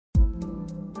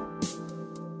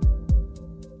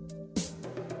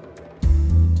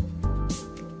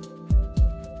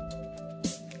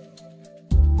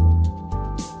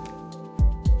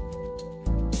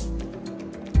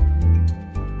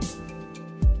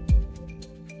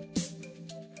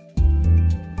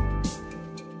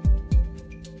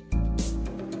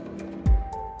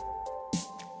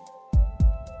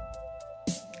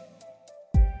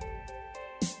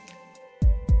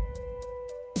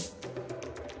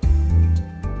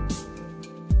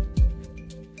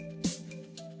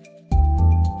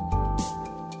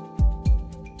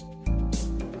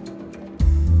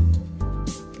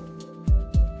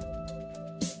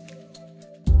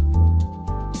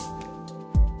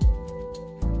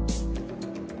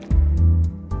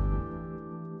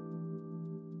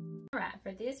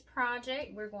this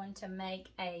project, we're going to make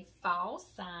a fall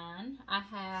sign. I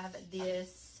have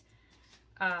this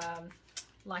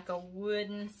like a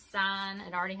wooden sign.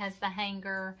 It already has the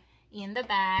hanger in the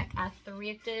back. I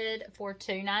thrifted for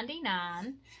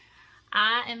 $2.99.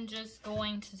 I am just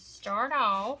going to start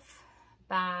off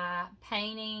by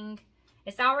painting.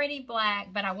 It's already black,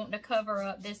 but I want to cover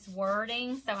up this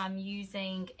wording, so I'm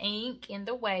using ink in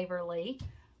the Waverly,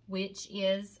 which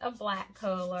is a black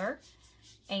color,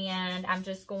 and I'm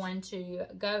just going to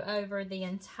go over the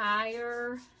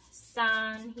entire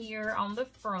sign here on the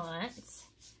front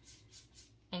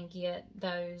and get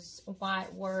those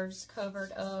white words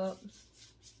covered up.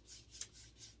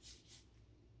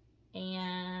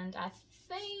 And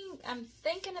I'm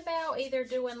thinking about either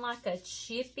doing like a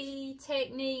chippy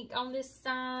technique on this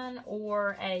sign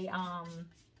or a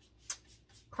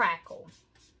crackle.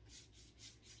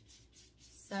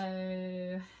 So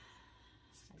I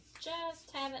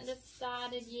just haven't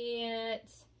decided yet.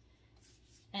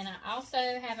 And I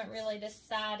also haven't really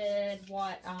decided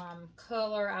what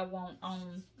color I want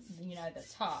on, you know, the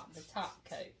top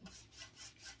coat.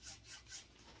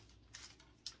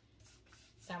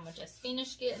 So I'm going to just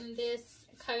finish getting this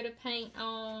coat of paint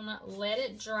on, let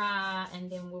it dry, and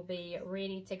then we'll be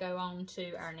ready to go on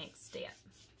to our next step.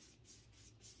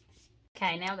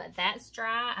 Okay, now that that's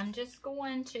dry, I'm just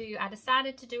going to, I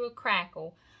decided to do a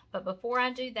crackle. But before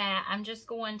I do that, I'm just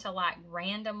going to like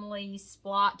randomly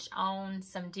splotch on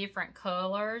some different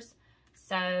colors.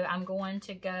 So I'm going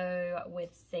to go with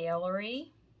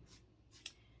celery.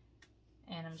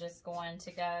 And I'm just going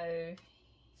to go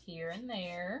here and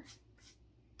there.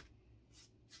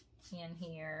 In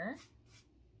here.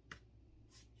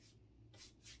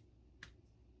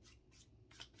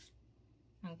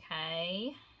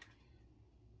 Okay.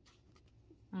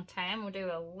 Okay, I'm going to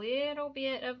do a little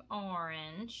bit of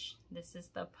orange. This is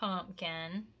the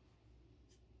pumpkin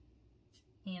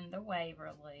in the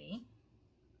Waverly.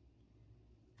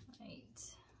 Right.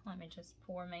 Let me just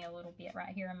pour me a little bit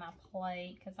right here in my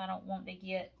plate because I don't want to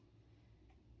get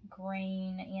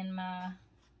green in my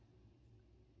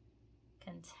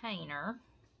container.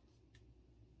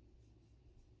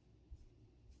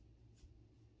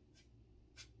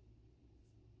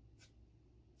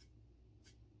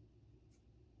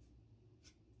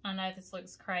 I know this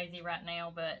looks crazy right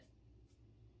now, but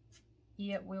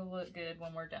it will look good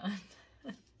when we're done.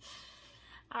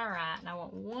 All right, and I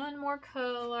want one more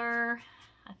color.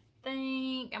 I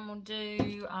think I'm gonna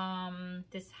do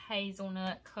this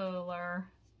hazelnut color.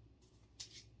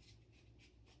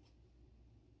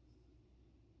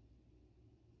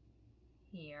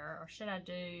 Here, or should I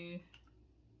do,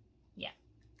 yeah,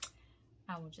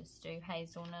 I will just do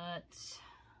hazelnut.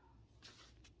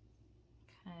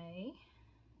 Okay,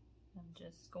 I'm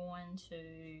just going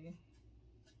to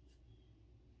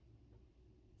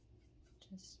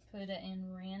just put it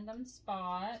in random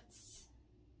spots.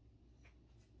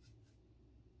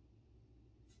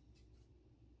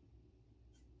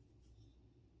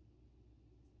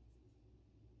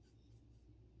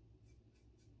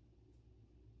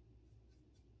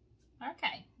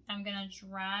 Okay, I'm going to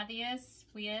dry this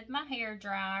with my hair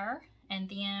dryer, and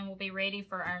then we'll be ready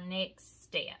for our next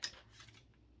step.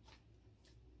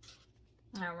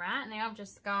 All right, now I've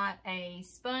just got a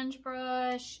sponge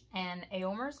brush and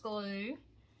Elmer's glue.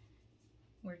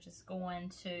 We're just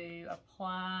going to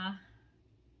apply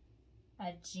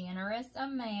a generous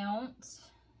amount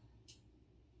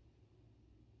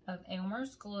of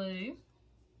Elmer's glue.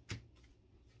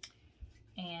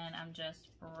 And I'm just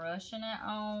brushing it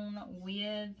on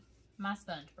with my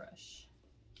sponge brush.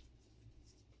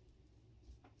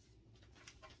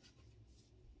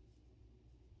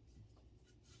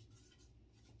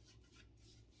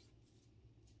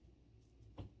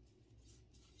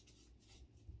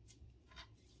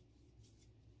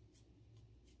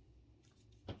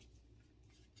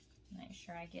 Make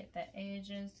sure I get the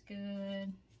edges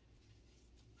good.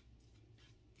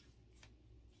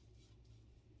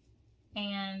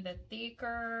 And the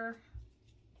thicker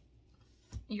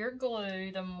your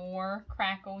glue, the more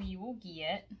crackle you will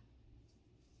get.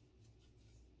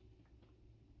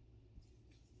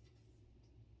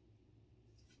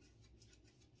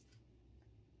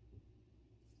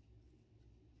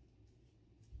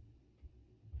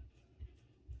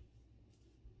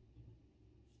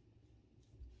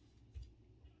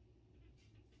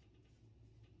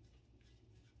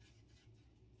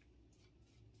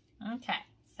 Okay,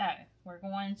 so we're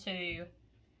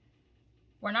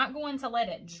not going to let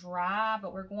it dry,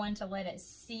 but we're going to let it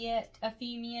sit a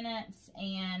few minutes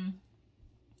and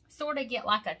sort of get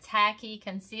like a tacky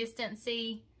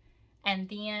consistency. And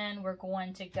then we're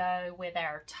going to go with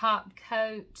our top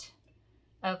coat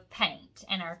of paint.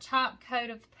 And our top coat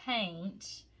of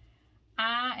paint,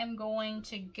 I am going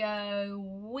to go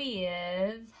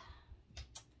with,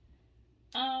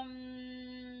 I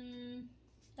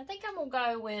think I'm going to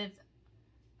go with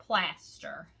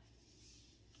plaster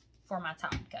for my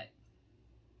top coat.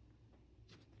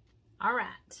 All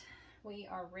right, we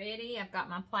are ready. I've got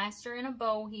my plaster in a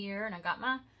bowl here, and I got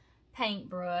my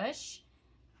paintbrush.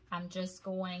 I'm just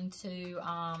going to, you know,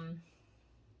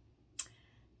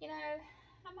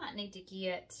 I might need to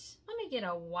get, let me get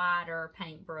a wider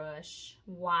paintbrush.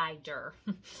 Wider,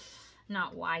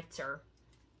 not whiter.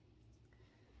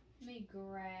 Let me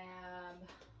grab,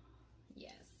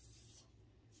 yes.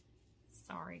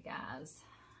 Sorry, guys.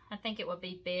 I think it would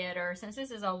be better, since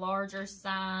this is a larger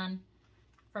sign,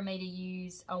 for me to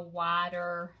use a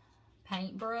wider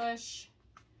paintbrush,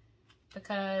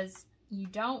 because you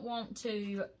don't want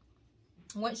to,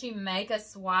 once you make a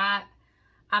swipe,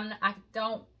 I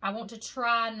want to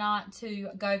try not to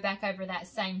go back over that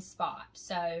same spot.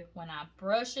 So when I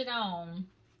brush it on,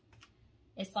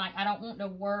 it's like I don't want to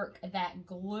work that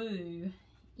glue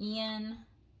in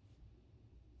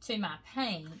to my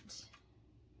paint.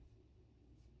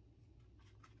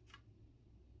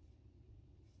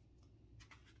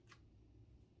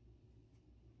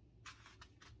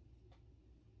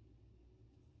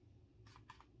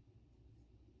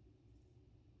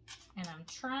 And I'm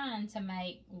trying to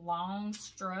make long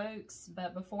strokes,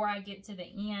 but before I get to the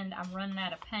end, I'm running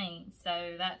out of paint,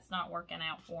 so that's not working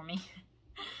out for me.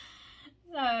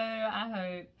 So I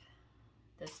hope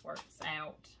this works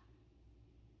out.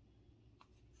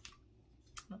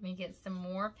 Let me get some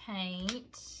more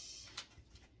paint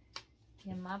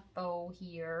in my bowl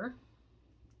here.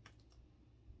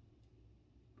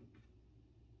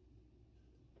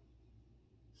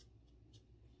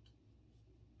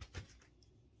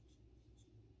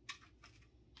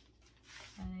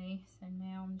 Okay, so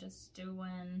now I'm just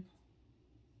doing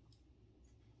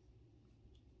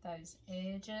those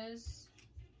edges.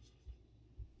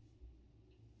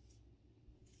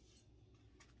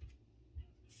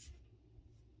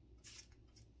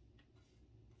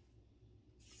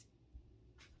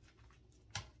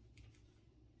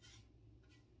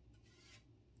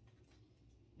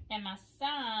 And my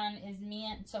sign is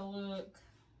meant to look,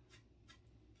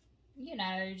 you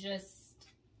know, just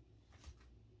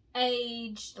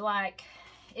aged, like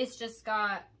it's just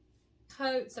got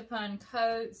coats upon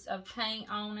coats of paint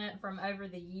on it from over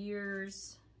the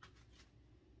years.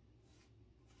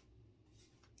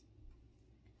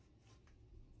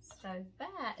 So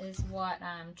that is what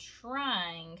I'm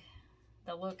trying,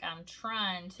 the look I'm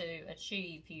trying to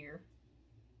achieve here.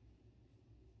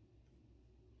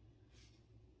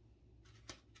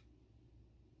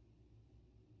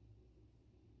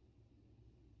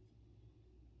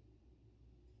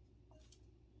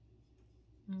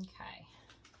 Okay,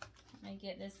 let me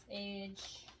get this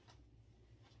edge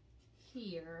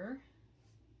here.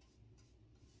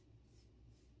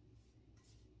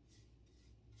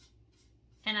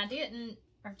 And I didn't,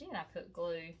 or did I put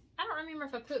glue? I don't remember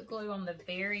if I put glue on the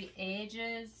very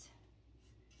edges,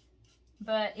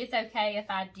 but it's okay if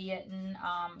I didn't,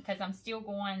 because I'm still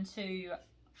going to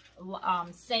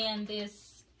sand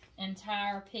this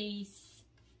entire piece.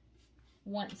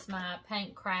 Once my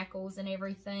paint crackles and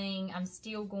everything, I'm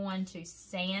still going to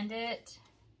sand it.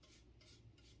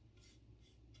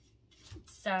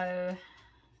 So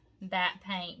that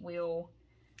paint will,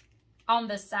 on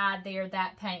the side there,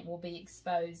 that paint will be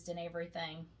exposed and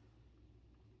everything.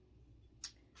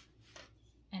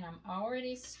 And I'm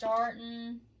already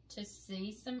starting to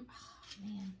see some, oh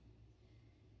man,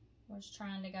 I was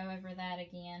trying to go over that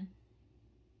again.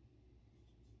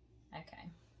 Okay.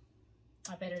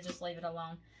 I better just leave it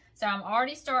alone. So I'm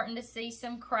already starting to see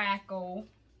some crackle.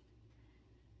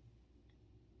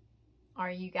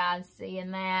 Are you guys seeing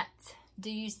that?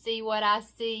 Do you see what I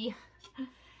see?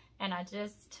 And I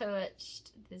just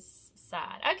touched this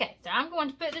side. Okay, so I'm going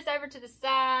to put this over to the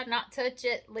side, not touch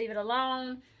it, leave it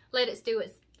alone, let it do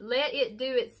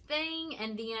its thing,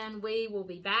 and then we will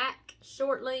be back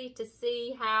shortly to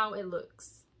see how it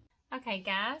looks. Okay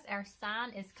guys, our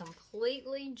sign is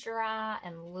completely dry,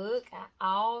 and look at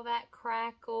all that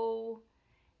crackle,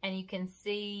 and you can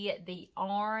see the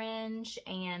orange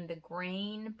and the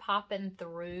green popping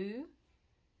through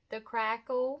the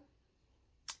crackle.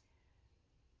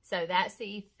 So that's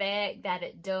the effect that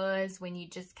it does when you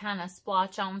just kind of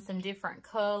splotch on some different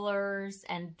colors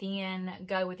and then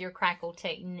go with your crackle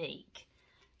technique.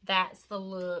 That's the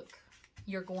look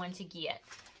you're going to get.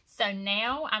 So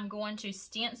now I'm going to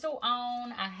stencil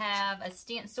on. I have a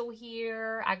stencil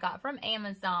here I got from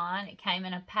Amazon. It came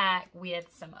in a pack with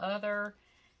some other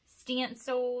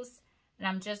stencils. And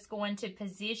I'm just going to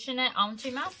position it onto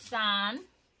my sign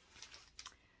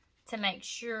to make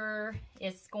sure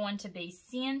it's going to be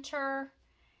center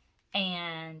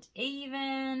and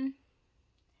even.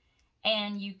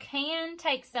 And you can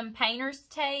take some painter's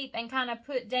tape and kind of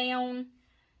put down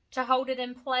to hold it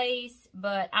in place,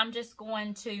 but I'm just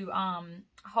going to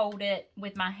hold it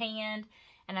with my hand.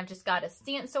 And I've just got a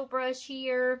stencil brush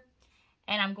here,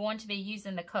 and I'm going to be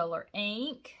using the color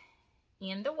ink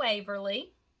in the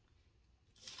Waverly,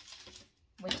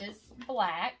 which is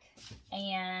black.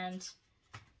 And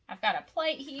I've got a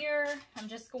plate here. I'm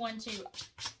just going to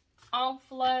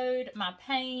offload my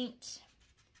paint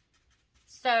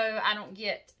so I don't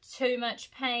get too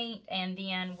much paint, and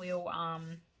then we'll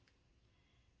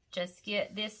just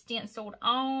get this stenciled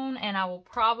on, and I will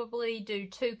probably do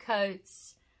 2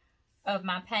 coats of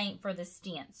my paint for the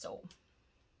stencil.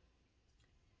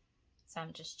 So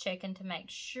I'm just checking to make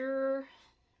sure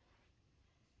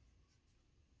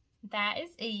that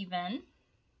is even.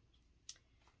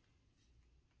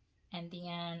 And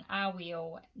then I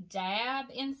will dab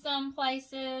in some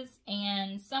places,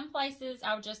 and some places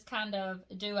I'll just kind of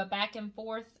do a back and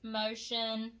forth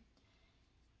motion,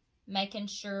 making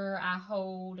sure I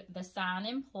hold the sign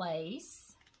in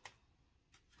place.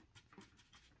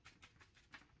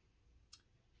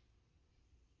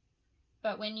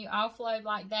 But when you offload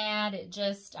like that, it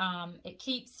just, it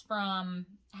keeps from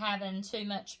having too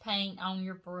much paint on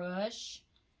your brush,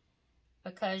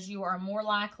 because you are more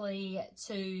likely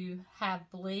to have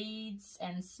bleeds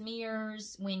and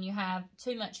smears when you have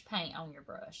too much paint on your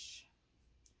brush.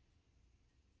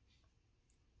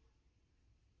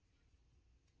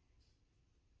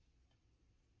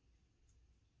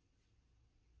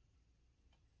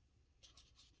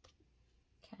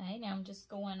 Okay, now I'm just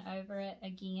going over it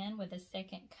again with a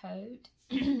second coat.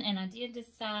 And I did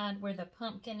decide where the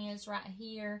pumpkin is right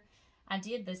here. I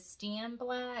did the stem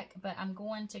black, but I'm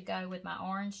going to go with my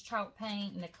orange chalk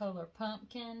paint in the color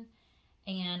pumpkin,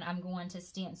 and I'm going to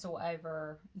stencil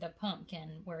over the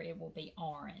pumpkin where it will be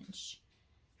orange.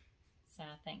 So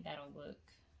I think that'll look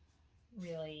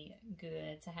really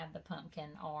good to have the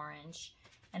pumpkin orange.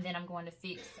 And then I'm going to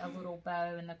fix a little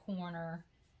bow in the corner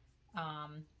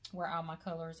where all my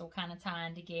colors will kind of tie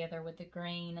in together with the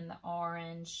green and the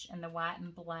orange and the white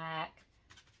and black,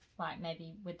 like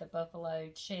maybe with the buffalo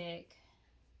check,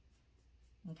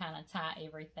 and kind of tie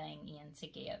everything in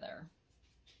together.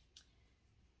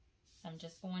 So I'm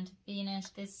just going to finish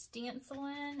this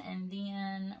stenciling, and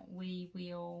then we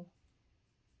will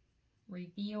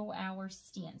reveal our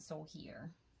stencil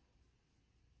here.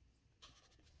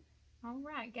 All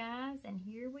right, guys, and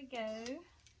here we go.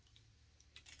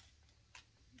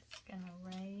 Just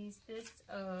gonna raise this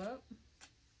up.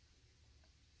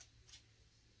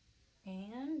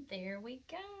 And there we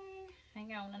go.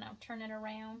 Hang on, and I'll turn it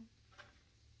around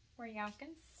where y'all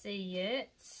can see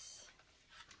it.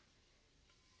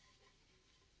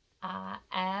 I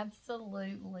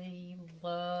absolutely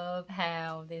love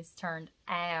how this turned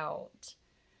out.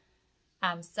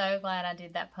 I'm so glad I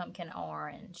did that pumpkin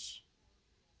orange.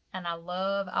 And I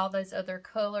love all those other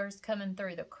colors coming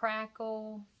through the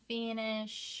crackle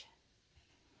finish.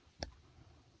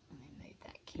 Let me move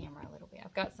that camera a little bit.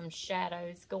 I've got some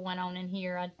shadows going on in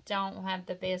here. I don't have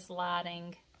the best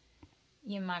lighting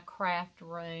in my craft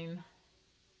room.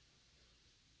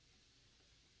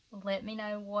 Let me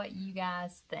know what you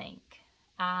guys think.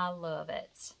 I love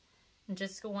it. I'm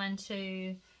just going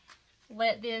to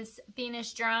let this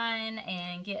finish drying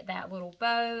and get that little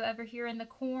bow over here in the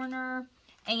corner.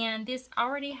 And this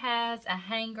already has a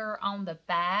hanger on the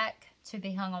back to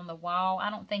be hung on the wall. I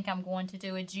don't think I'm going to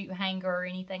do a jute hanger or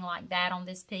anything like that on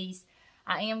this piece.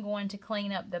 I am going to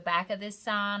clean up the back of this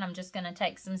sign. I'm just going to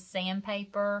take some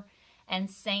sandpaper and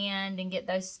sand and get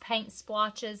those paint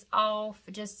splotches off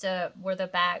just to where the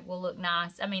back will look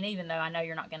nice. I mean, even though I know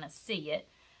you're not going to see it,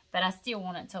 but I still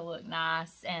want it to look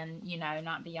nice and, you know,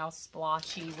 not be all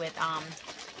splotchy with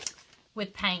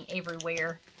paint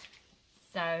everywhere.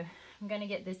 So I'm going to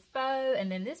get this bow,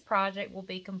 and then this project will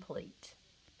be complete.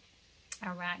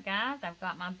 All right, guys, I've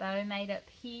got my bow made up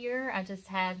here. I just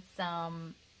had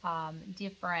some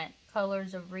different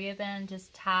colors of ribbon,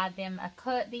 just tied them, I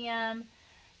cut them,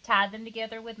 tied them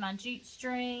together with my jute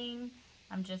string.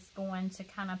 I'm just going to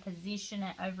kind of position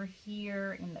it over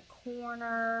here in the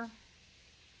corner.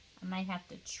 I may have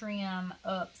to trim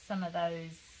up some of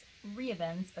those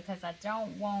ribbons because I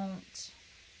don't want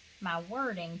my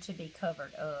wording to be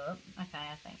covered up. Okay,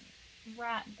 I think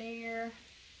right there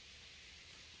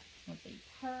would be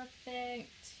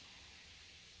perfect.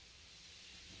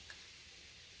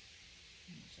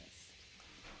 Just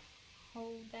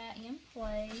hold that in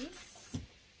place.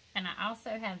 And I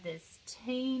also have this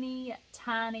teeny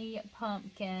tiny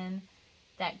pumpkin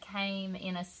that came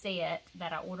in a set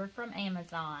that I ordered from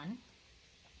Amazon.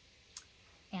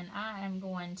 And I am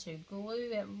going to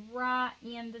glue it right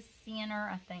in the center.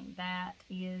 I think that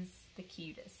is the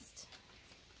cutest.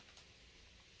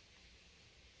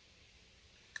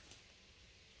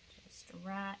 Just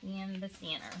right in the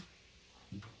center.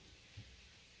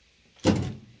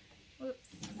 Whoops,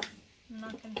 I'm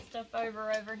knocking stuff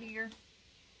over here.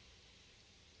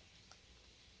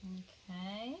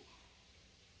 Okay.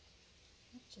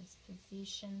 Just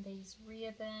position these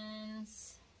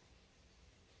ribbons.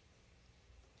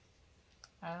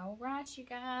 All right, you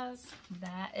guys,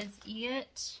 that is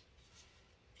it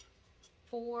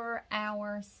for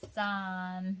our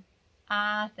sign.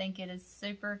 I think it is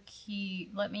super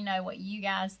cute. Let me know what you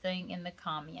guys think in the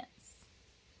comments.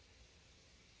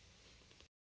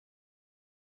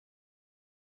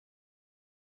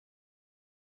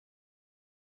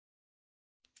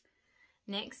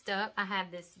 Next up, I have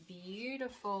this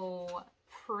beautiful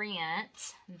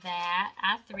print that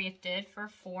I thrifted for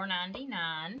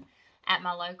 $4.99 at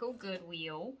my local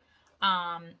Goodwill.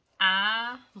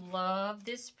 I love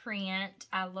this print.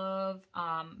 I love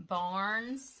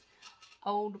barns,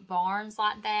 old barns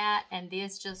like that, and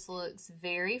this just looks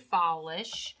very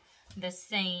fallish, the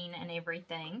scene and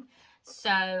everything.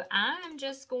 So I'm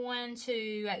just going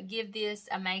to give this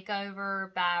a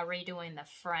makeover by redoing the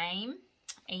frame.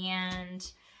 And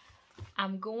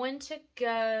I'm going to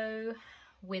go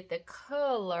with the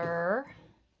color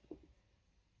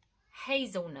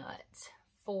Hazelnut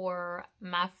for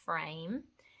my frame.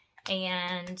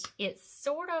 And it's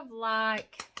sort of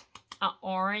like an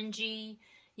orangey.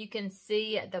 You can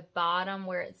see at the bottom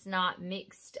where it's not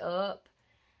mixed up.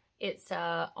 It's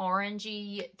a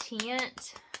orangey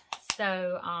tint.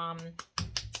 So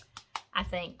I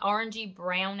think orangey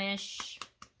brownish,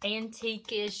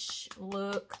 antique-ish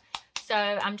look. So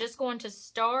I'm just going to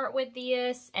start with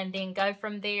this and then go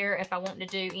from there if I want to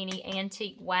do any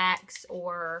antique wax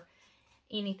or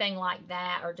anything like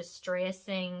that, or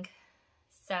distressing.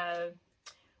 So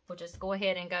we'll just go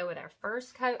ahead and go with our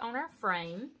first coat on our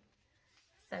frame.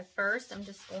 So first I'm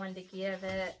just going to give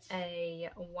it a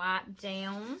wipe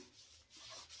down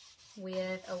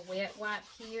with a wet wipe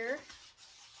here,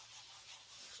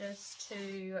 just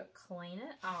to clean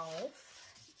it off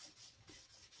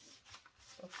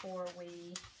before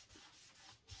we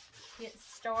get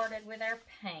started with our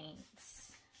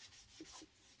paints.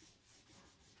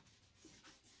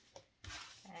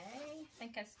 Okay, I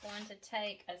think it's going to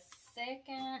take a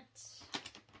second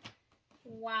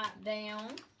wipe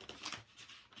down.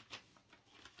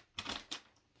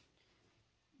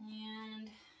 And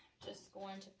just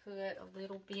going to put a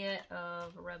little bit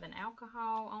of rubbing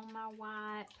alcohol on my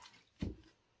wipe.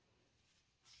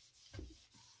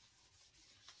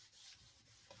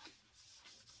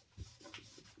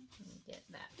 Get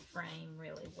that frame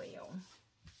really well.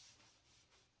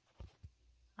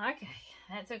 Okay,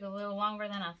 that took a little longer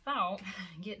than I thought,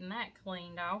 getting that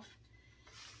cleaned off.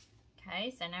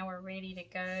 Okay, so now we're ready to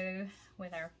go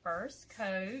with our first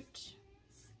coat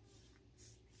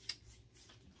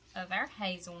of our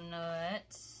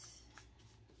hazelnut.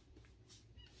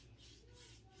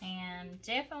 And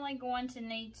definitely going to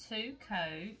need 2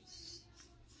 coats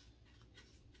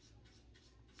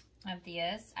of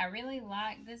this. I really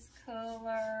like this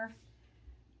color.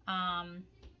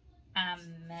 I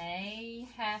may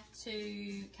have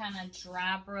to kind of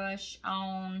dry brush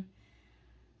on,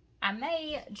 I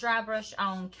may dry brush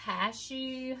on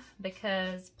cashew,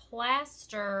 because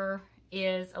plaster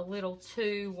is a little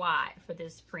too white for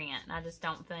this print. I just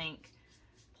don't think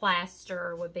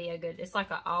plaster would be a good, it's like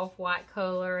an off-white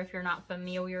color if you're not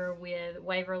familiar with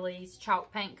Waverly's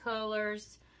chalk paint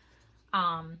colors.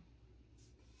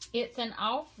 It's an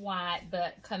off-white,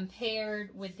 but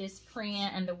compared with this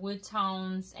print and the wood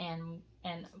tones and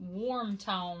warm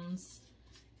tones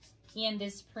in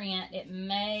this print, it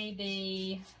may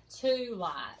be too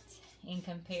light in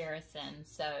comparison.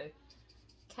 So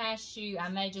cashew, I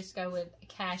may just go with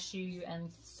cashew and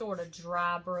sort of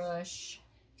dry brush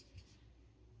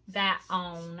that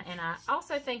on. And I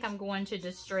also think I'm going to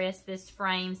distress this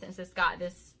frame since it's got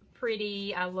this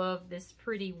pretty, I love this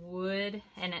pretty wood,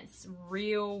 and it's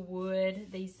real wood.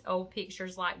 These old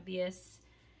pictures like this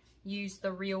use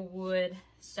the real wood,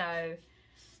 so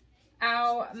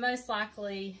I'll most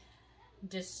likely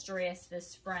distress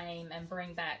this frame and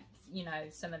bring back, you know,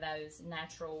 some of those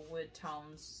natural wood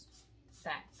tones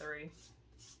back through.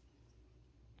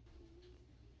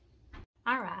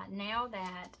 Alright, now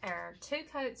that our 2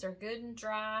 coats are good and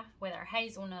dry with our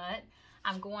hazelnut,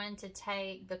 I'm going to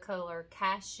take the color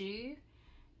Cashew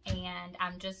and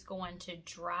I'm just going to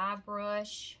dry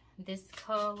brush this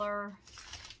color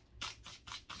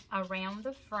around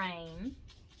the frame.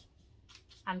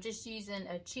 I'm just using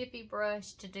a chippy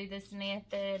brush to do this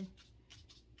method,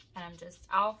 and I'm just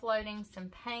offloading some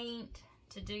paint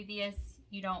to do this.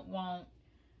 You don't want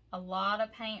a lot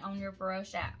of paint on your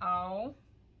brush at all.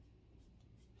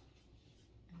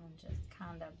 And I'm just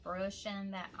kind of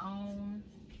brushing that on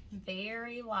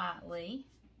very lightly.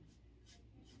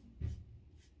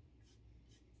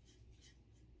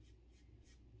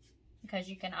 Because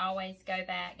you can always go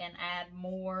back and add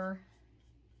more.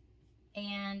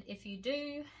 And if you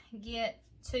do get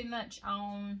too much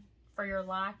on for your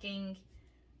liking,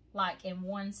 like in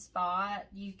one spot,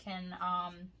 you can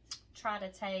try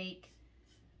to take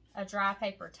a dry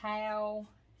paper towel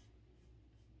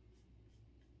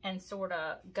and sort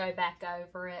of go back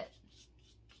over it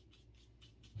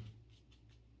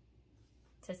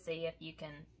to see if you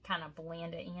can kind of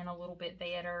blend it in a little bit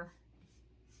better.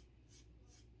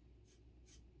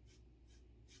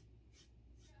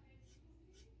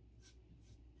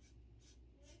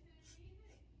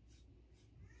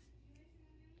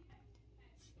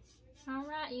 All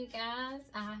right, you guys,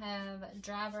 I have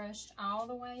dry brushed all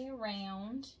the way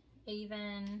around,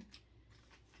 even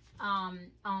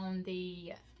on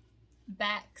the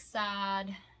back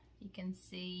side. You can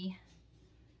see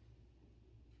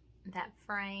that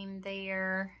frame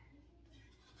there.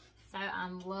 So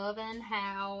I'm loving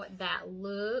how that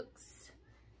looks,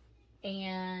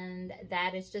 and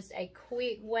that is just a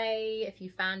quick way. If you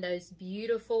find those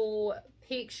beautiful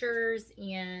pictures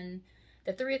in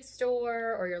the thrift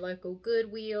store or your local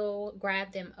Goodwill,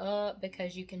 grab them up,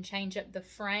 because you can change up the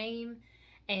frame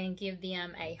and give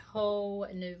them a whole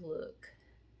new look.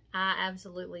 I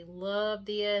absolutely love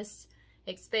this,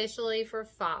 especially for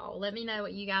fall. Let me know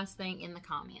what you guys think in the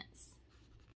comments.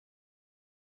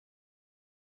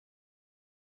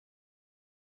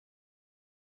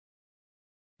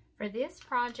 For this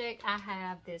project, I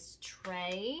have this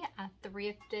tray I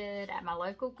thrifted at my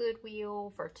local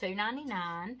Goodwill for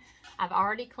 $2.99. I've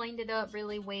already cleaned it up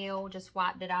really well, just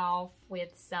wiped it off with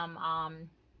some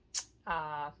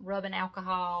rubbing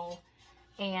alcohol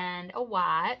and a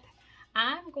wipe.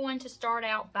 I'm going to start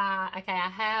out by, okay, I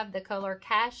have the color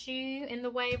Cashew in the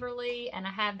Waverly, and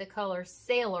I have the color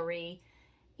Celery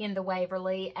in the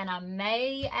Waverly, and I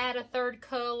may add a third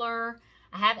color.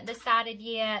 I haven't decided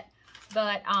yet.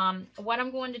 But what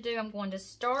I'm going to do, I'm going to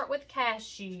start with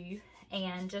Cashew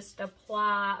and just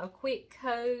apply a quick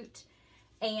coat.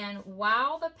 And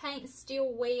while the paint's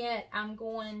still wet, I'm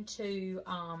going to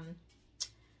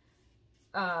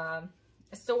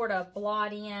sort of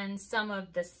blot in some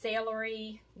of the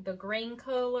celery, the green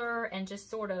color, and just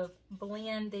sort of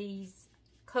blend these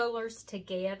colors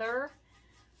together.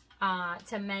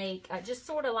 To make, just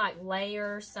sort of like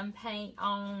layer some paint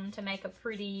on to make a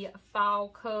pretty fall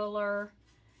color.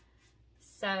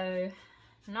 So,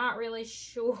 not really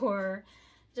sure.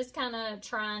 Just kind of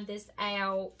trying this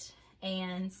out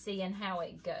and seeing how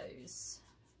it goes.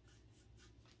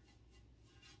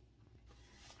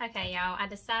 Okay, y'all, I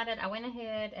decided, I went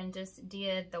ahead and just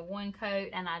did the one coat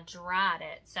and I dried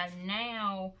it. So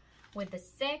now, with the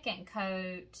second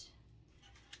coat,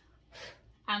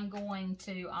 I'm going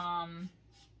to,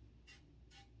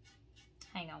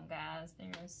 hang on guys,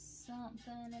 there's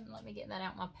something, and let me get that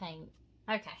out my paint.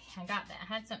 Okay, I got that. I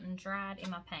had something dried in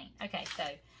my paint. Okay, so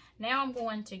now I'm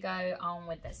going to go on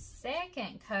with the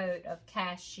second coat of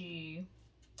Cashew,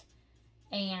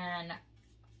 and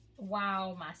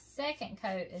while my second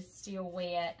coat is still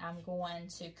wet, I'm going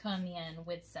to come in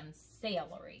with some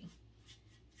celery,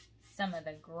 some of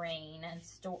the green, and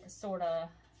sort of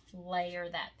layer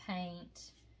that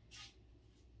paint.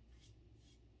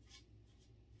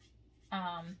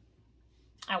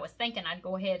 I was thinking I'd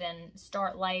go ahead and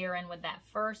start layering with that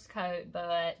first coat,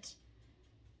 but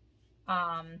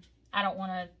I don't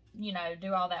want to, you know,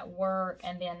 do all that work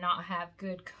and then not have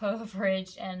good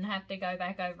coverage and have to go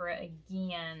back over it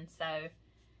again. So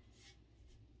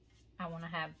I want to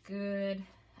have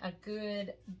a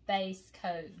good base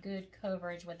coat, good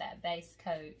coverage with that base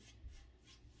coat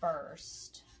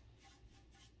first.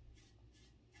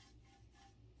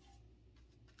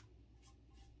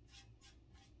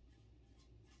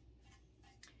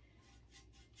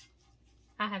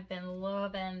 I have been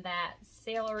loving that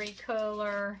celery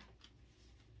color,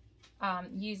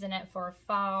 using it for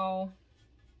fall.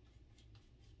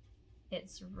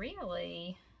 It's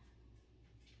really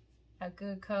a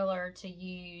good color to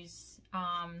use,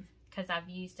 because I've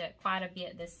used it quite a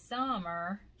bit this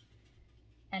summer,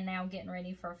 and now getting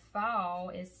ready for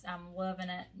fall, I'm loving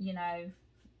it, you know,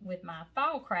 with my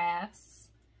fall crafts.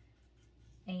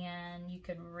 And you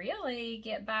could really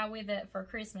get by with it for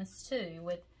Christmas too,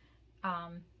 with,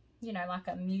 you know, like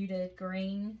a muted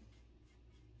green.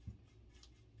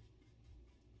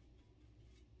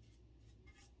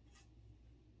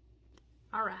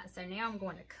 All right, so now I'm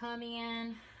going to come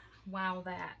in while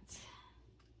that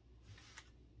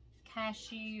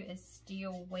cashew is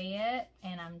still wet,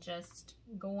 and I'm just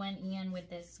going in with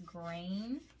this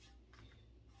green.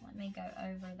 Let me go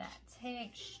over that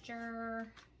texture.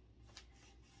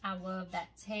 I love that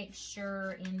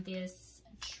texture in this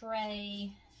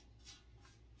tray.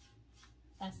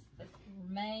 That's the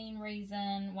main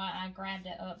reason why I grabbed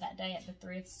it up that day at the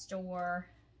thrift store.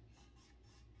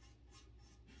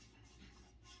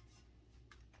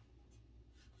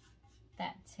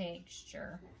 That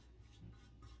texture,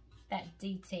 that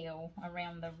detail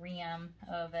around the rim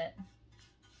of it.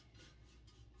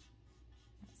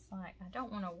 It's like, I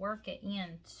don't want to work it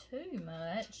in too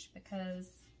much because,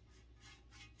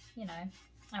 you know,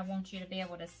 I want you to be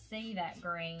able to see that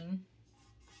green.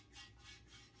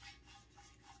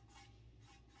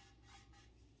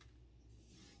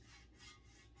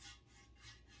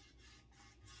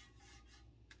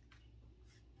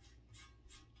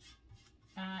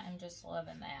 I am just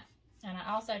loving that. And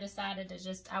I also decided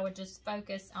to I would just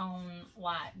focus on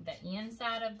like the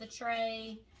inside of the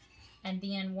tray. And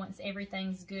then once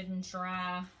everything's good and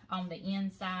dry on the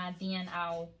inside, then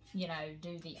I'll, you know,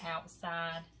 do the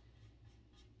outside.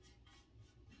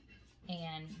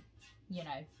 And, you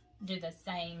know, do the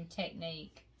same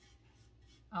technique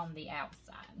on the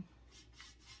outside.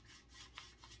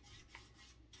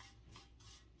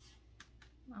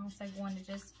 I'm also going to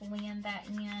just blend that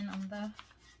in on the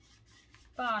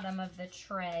bottom of the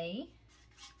tray.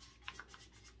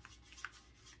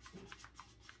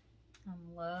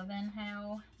 I'm loving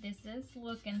how this is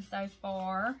looking so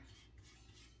far.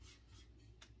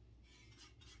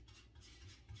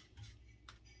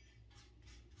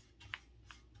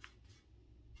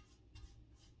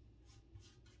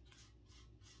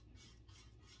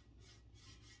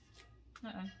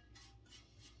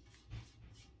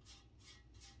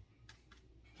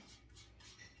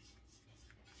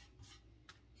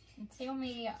 And tell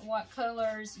me what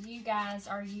colors you guys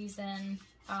are using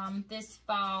this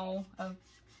fall.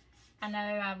 I know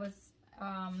I was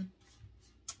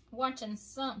watching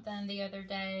something the other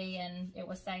day, and it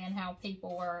was saying how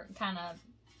people were kind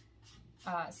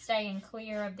of staying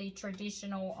clear of the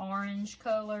traditional orange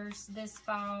colors this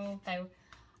fall.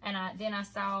 Then I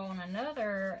saw on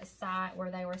another site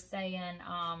where they were saying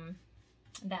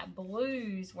that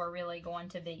blues were really going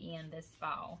to be in this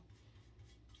fall.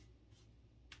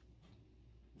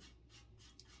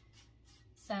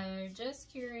 So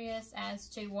just curious as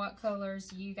to what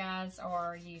colors you guys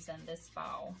are using this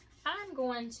fall. I'm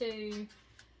going to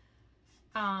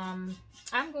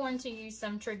use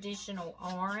some traditional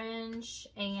orange,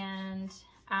 and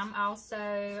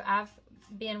I've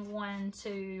been one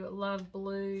to love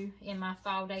blue in my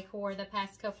fall decor the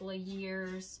past couple of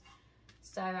years.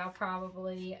 So I'll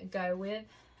probably go with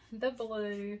the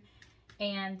blue,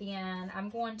 and then I'm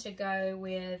going to go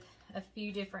with a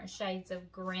few different shades of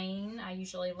green. I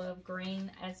usually love green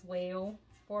as well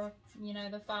for, you know,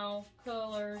 the fall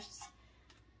colors.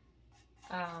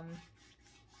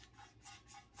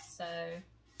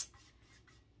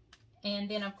 And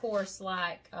then of course,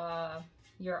 like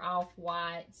your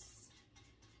off-whites,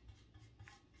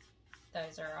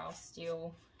 those are all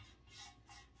still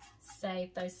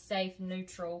safe. Those safe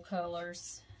neutral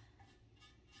colors,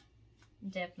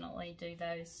 definitely do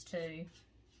those too.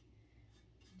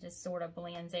 Just sort of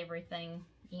blends everything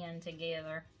in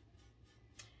together.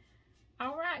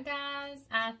 All right, guys,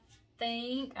 I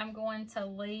think I'm going to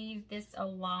leave this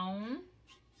alone.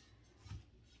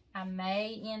 I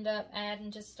may end up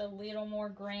adding just a little more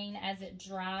green as it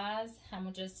dries. I'm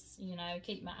gonna just, you know,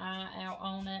 keep my eye out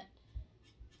on it.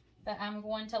 But I'm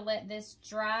going to let this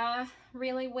dry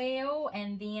really well,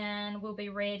 and then we'll be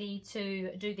ready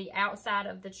to do the outside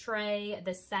of the tray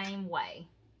the same way.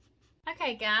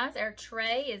 Okay guys, our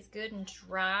tray is good and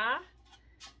dry.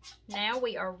 Now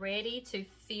we are ready to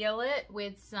fill it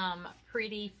with some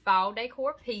pretty fall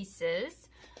decor pieces.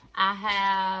 I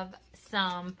have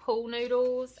some pool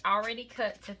noodles already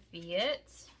cut to fit.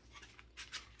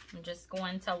 I'm just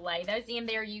going to lay those in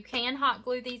there. You can hot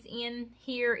glue these in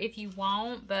here if you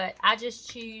want, but I just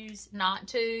choose not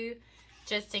to,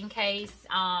 just in case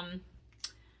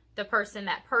the person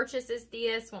that purchases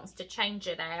this wants to change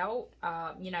it out,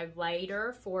 you know,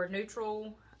 later for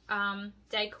neutral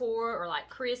decor or like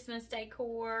Christmas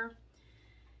decor.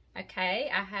 Okay,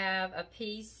 I have a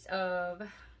piece of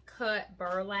cut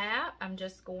burlap. I'm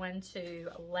just going to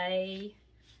lay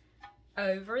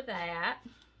over that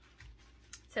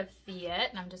to fit.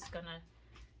 And I'm just gonna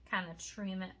kind of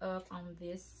trim it up on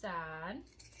this side.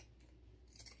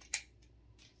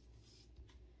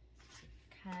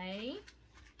 Okay.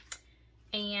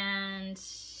 And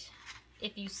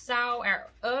if you saw our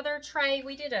other tray,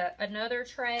 we did another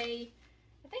tray.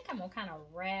 I think I'm gonna kind of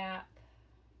wrap.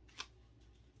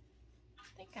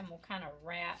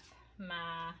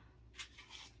 My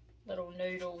little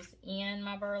noodles in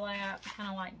my burlap, kind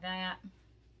of like that,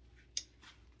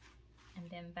 and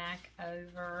then back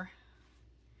over.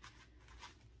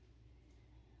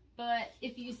 But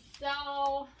if you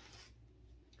saw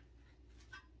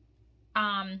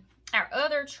our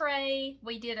other tray,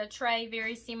 we did a tray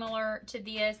very similar to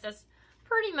this. That's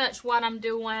pretty much what I'm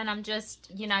doing. I'm just,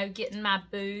 you know, getting my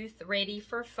booth ready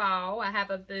for fall. I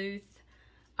have a booth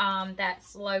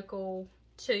that's local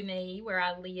to me where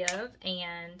I live,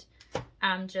 and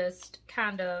I'm just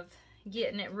kind of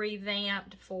getting it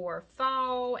revamped for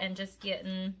fall and just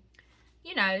getting,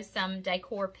 you know, some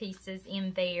decor pieces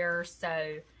in there.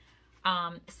 So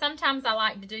sometimes I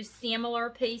like to do similar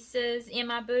pieces in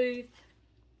my booth.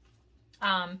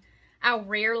 I'll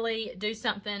rarely do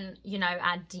something, you know,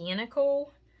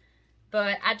 identical,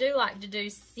 but I do like to do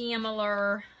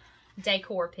similar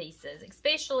decor pieces,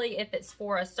 especially if it's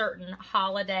for a certain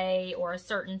holiday or a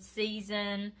certain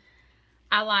season.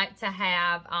 I like to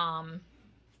have,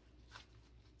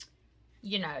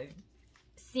 you know,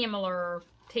 similar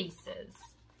pieces.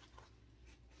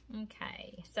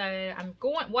 Okay, so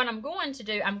what I'm going to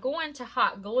do, I'm going to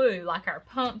hot glue like our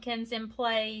pumpkins in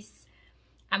place.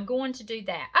 I'm going to do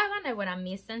that. Oh, I know what I'm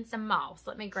missing, some moss.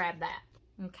 Let me grab that.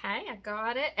 Okay, I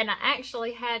got it. And I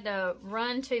actually had to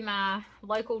run to my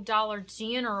local Dollar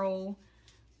General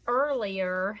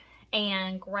earlier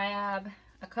and grab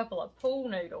a couple of pool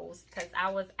noodles because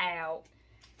I was out,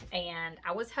 and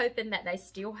I was hoping that they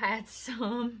still had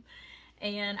some.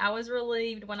 And I was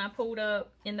relieved when I pulled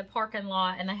up in the parking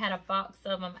lot and they had a box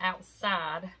of them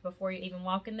outside before you even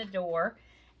walk in the door.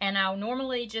 And I'll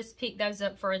normally just pick those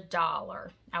up for $1.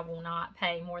 I will not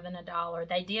pay more than $1.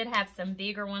 They did have some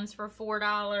bigger ones for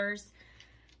 $4,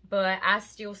 but I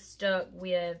still stuck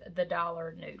with the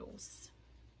dollar noodles.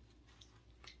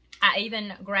 I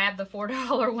even grabbed the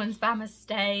 $4 ones by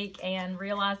mistake and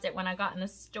realized it when I got in the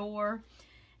store,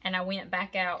 and I went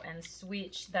back out and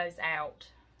switched those out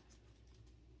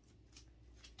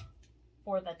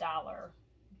for the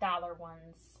dollar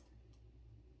ones.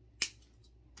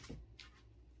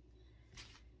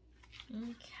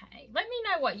 Okay, let me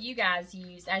know what you guys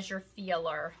use as your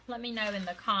filler. Let me know in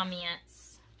the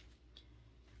comments.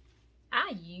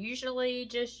 I usually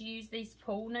just use these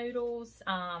pool noodles.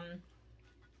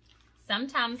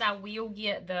 Sometimes I will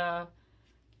get the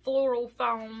floral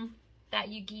foam that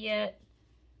you get.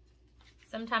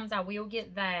 Sometimes I will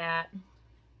get that.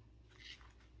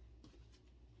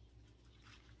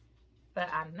 But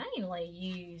I mainly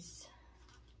use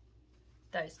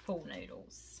those pool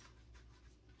noodles.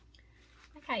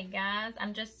 Okay, guys,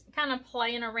 I'm just kind of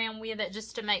playing around with it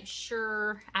just to make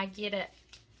sure I get it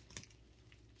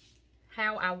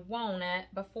how I want it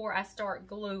before I start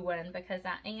gluing, because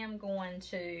I am going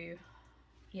to,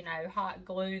 you know, hot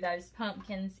glue those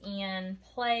pumpkins in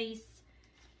place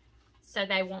so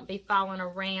they won't be falling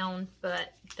around.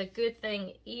 But the good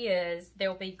thing is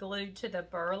they'll be glued to the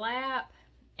burlap,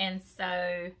 and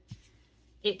so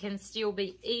it can still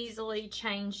be easily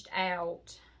changed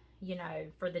out, you know,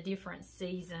 for the different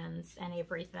seasons and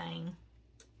everything.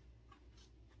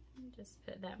 Just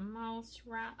put that moss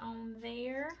right on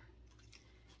there.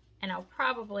 And I'll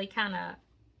probably kind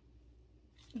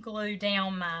of glue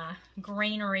down my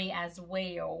greenery as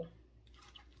well.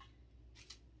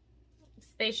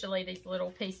 Especially these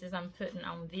little pieces I'm putting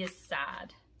on this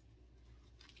side.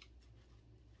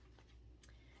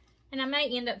 And I may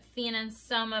end up thinning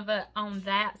some of it on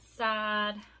that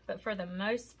side, but for the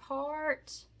most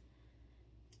part,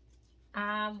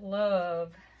 I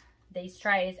love these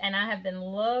trays, and I have been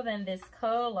loving this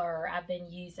color I've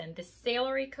been using, this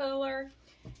celery color,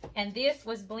 and this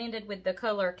was blended with the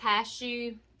color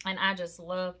cashew, and I just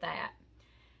love that.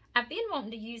 I've been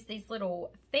wanting to use these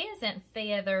little pheasant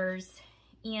feathers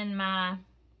in my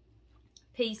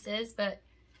pieces, but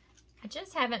I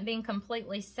just haven't been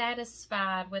completely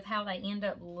satisfied with how they end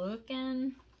up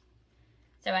looking,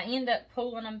 so I end up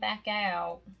pulling them back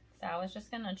out. So I was just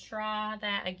going to try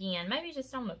that again. Maybe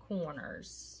just on the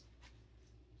corners.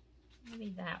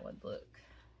 Maybe that would look.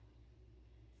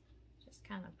 Just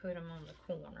kind of put them on the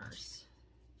corners.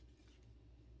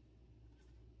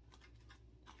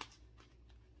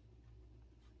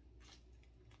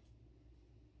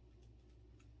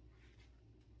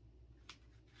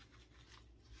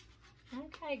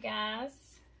 Okay, guys,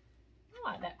 I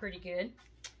like that pretty good.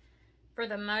 For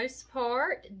the most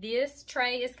part, this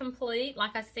tray is complete.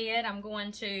 Like I said, I'm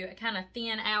going to kind of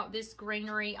thin out this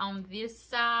greenery on this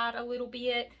side a little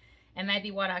bit, and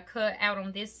maybe what I cut out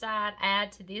on this side,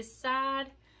 add to this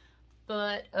side.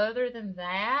 But other than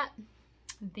that,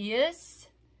 this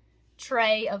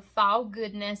tray of fall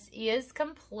goodness is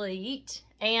complete.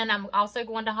 And I'm also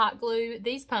going to hot glue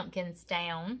these pumpkins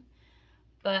down.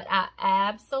 But I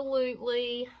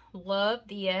absolutely love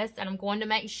this, and I'm going to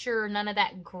make sure none of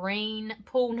that green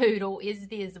pool noodle is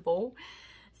visible.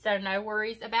 So no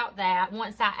worries about that.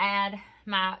 Once I add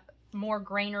my more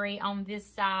greenery on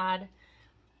this side,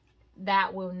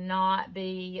 that will not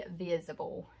be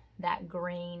visible, that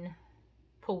green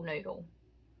pool noodle.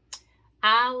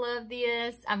 I love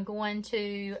this. I'm going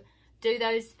to do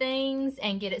those things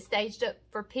and get it staged up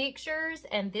for pictures,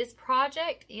 and this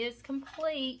project is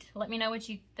complete. Let me know what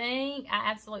you think. I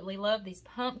absolutely love these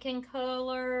pumpkin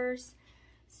colors.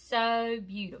 So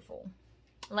beautiful.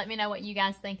 Let me know what you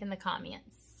guys think in the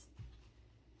comments.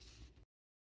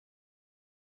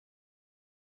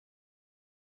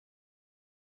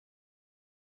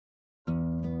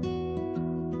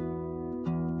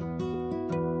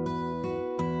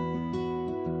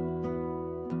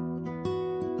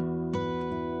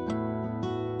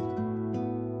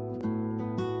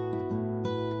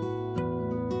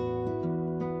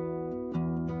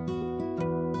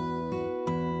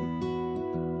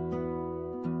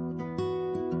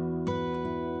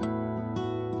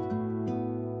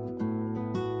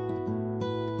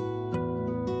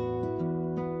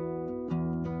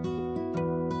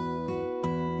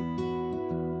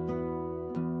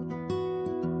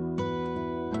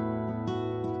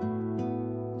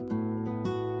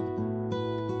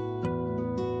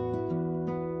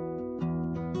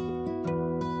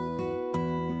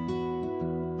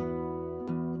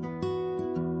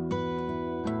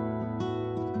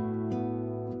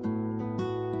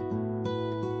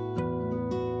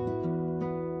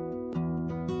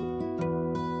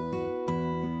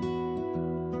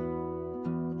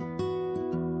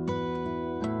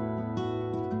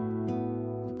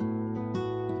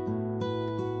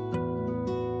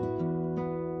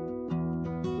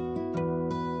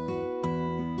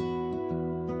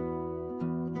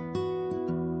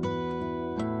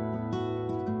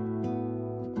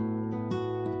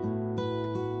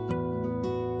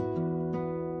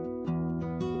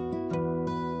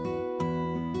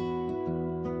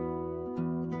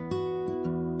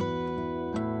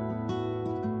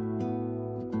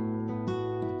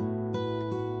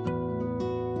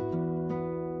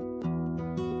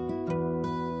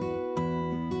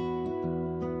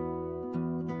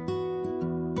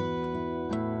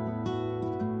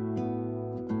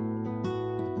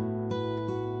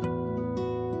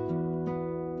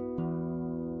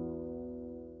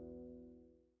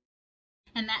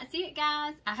 And that's it,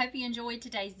 guys. I hope you enjoyed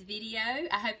today's video.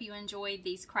 I hope you enjoyed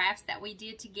these crafts that we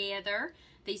did together,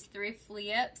 these thrift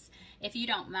flips. If you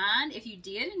don't mind, if you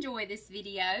did enjoy this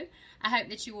video, I hope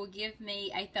that you will give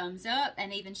me a thumbs up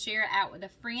and even share it out with a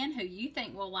friend who you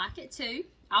think will like it too.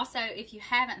 Also, if you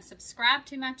haven't subscribed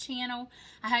to my channel,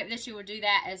 I hope that you will do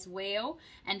that as well.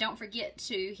 And don't forget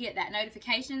to hit that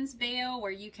notifications bell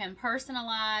where you can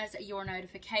personalize your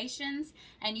notifications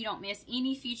and you don't miss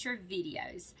any future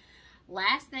videos.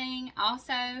 Last thing,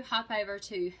 also hop over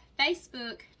to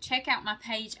Facebook, check out my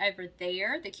page over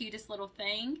there, the cutest little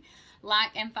thing.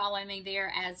 Like and follow me there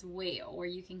as well, where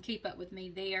you can keep up with me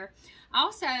there.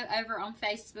 Also, over on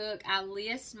Facebook, I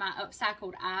list my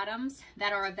upcycled items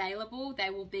that are available. They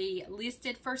will be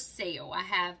listed for sale. I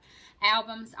have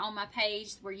albums on my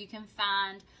page where you can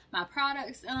find my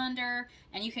products under,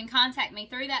 and you can contact me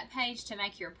through that page to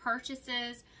make your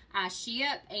purchases. I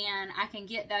ship, and I can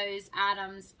get those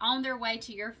items on their way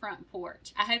to your front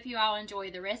porch. I hope you all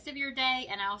enjoy the rest of your day,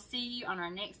 and I'll see you on our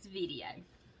next video.